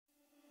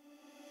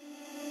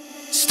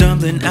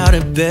stumbling out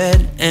of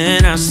bed,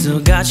 and I still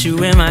got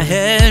you in my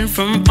head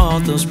from all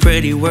those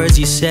pretty words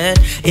you said.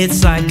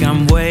 It's like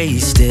I'm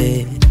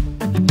wasted.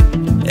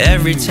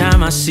 Every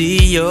time I see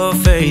your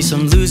face,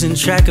 I'm losing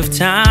track of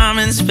time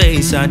and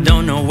space. I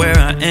don't know where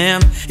I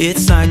am.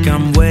 It's like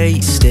I'm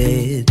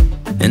wasted,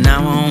 and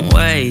I won't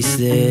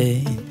waste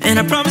it. And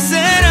I promise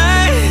that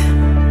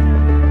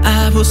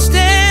I will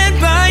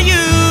stand by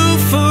you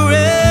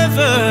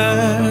forever.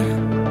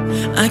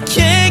 I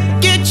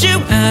can't get you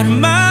out of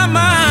my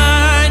mind.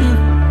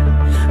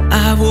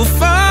 I will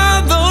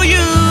follow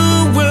you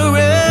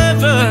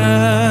wherever,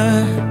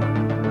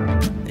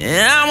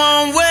 and I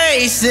won't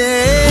waste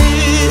it.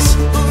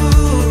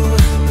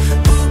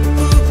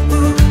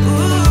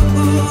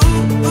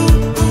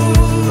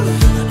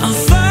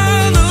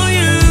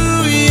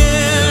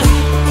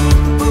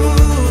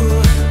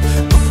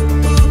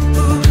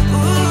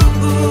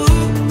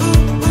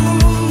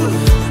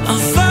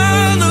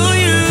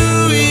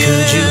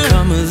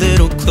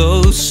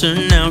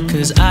 Now,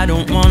 'cause I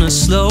don't wanna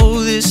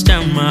slow this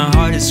down. My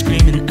heart is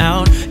screaming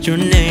out your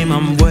name.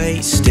 I'm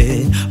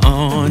wasted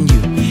on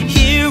you.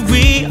 Here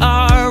we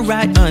are,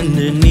 right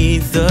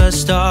underneath the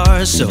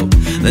stars. So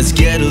let's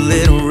get a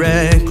little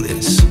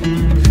reckless.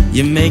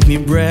 You make me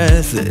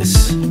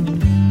breathless,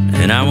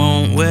 and I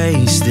won't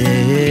waste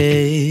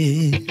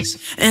this.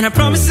 And I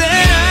promise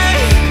that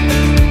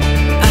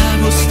I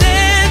will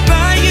stand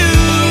by you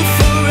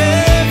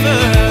forever.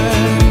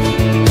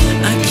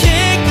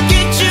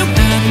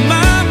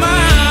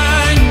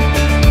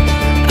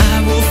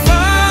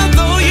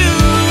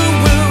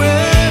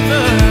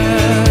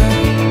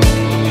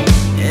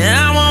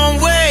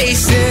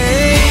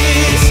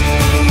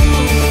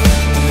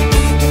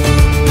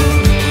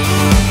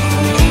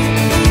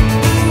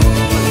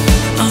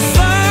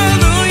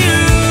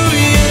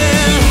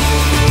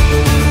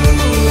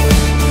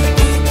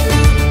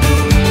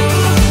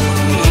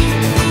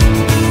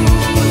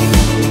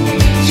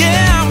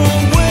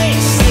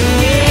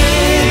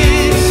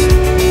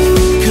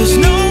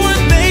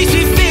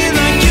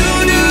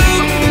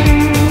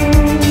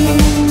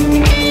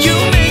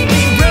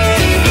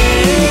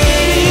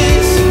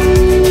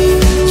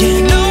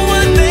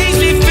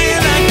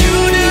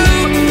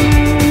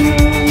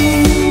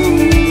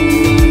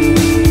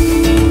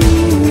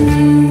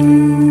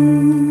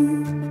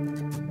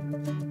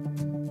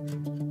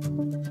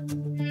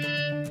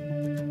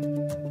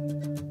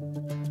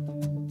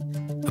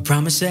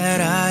 Promise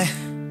that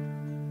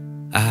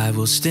I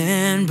will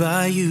stand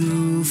by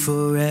you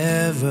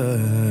forever.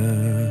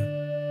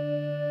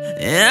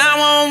 Yeah.